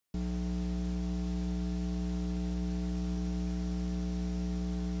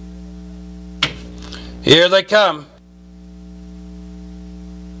Here they come.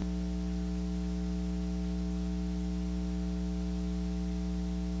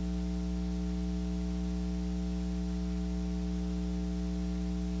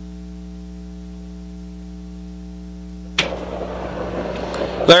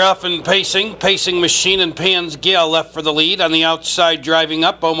 They're off in pacing. Pacing Machine and Pan's Gale left for the lead. On the outside, driving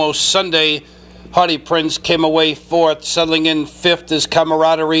up, Almost Sunday. Haughty Prince came away fourth. Settling in fifth is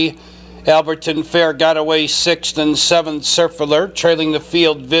Camaraderie. Alberton Fair got away sixth, and seventh, Surf Alert. Trailing the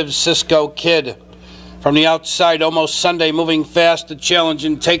field, Viv Cisco Kid. From the outside, Almost Sunday moving fast to challenge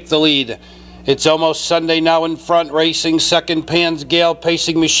and take the lead. It's Almost Sunday now in front, racing second, Pan's Gale.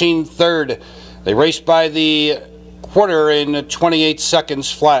 Pacing Machine third. They race by the quarter in 28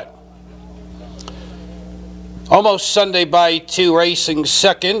 seconds flat. Almost Sunday by 2, racing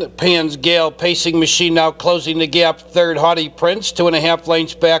second. Pan's Gale. Pacing Machine now closing the gap third. Haughty Prince 2.5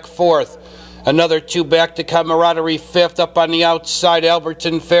 lengths back fourth. Another 2 back to Camaraderie fifth. Up on the outside,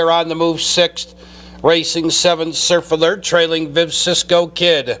 Alberton Fair on the move sixth. Racing seventh, Surf Alert. Trailing Viv Cisco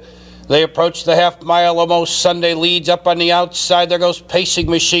Kid. They approach the half mile. Almost Sunday leads. Up on the outside, there goes Pacing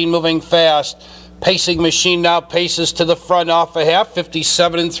Machine moving fast. Pacing Machine now paces to the front off a half,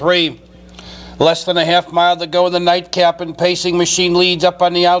 57-3. Less than a half mile to go in the nightcap, and Pacing Machine leads. Up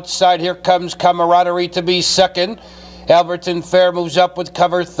on the outside. Here comes Camaraderie to be second. Alberton Fair moves up with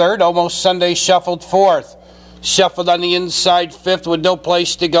cover third. Almost Sunday shuffled fourth. Shuffled on the inside fifth with no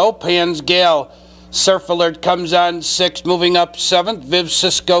place to go. Pan's Gale. Surf Alert comes on sixth, moving up seventh. Viv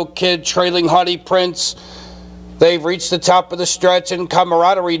Cisco Kid trailing Haughty Prince. They've reached the top of the stretch, and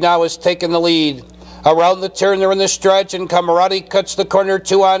Camaraderie now has taken the lead. Around the turn, they're in the stretch, and Camaraderie cuts the corner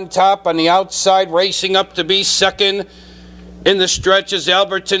 2 on top. On the outside, racing up to be second in the stretch is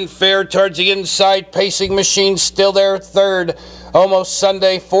Alberton Fair. Towards the inside, Pacing Machine still there third. Almost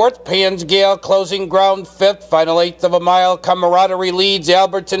Sunday fourth. Pan's Gale closing ground fifth. Final eighth of a mile. Camaraderie leads.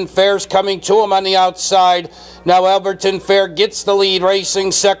 Alberton Fair's coming to him on the outside. Now Alberton Fair gets the lead,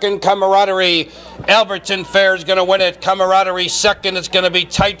 racing second. Camaraderie. Alberton Fair is going to win it. Camaraderie second. It's going to be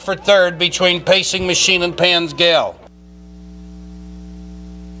tight for third between Pacing Machine and Pan's Gale.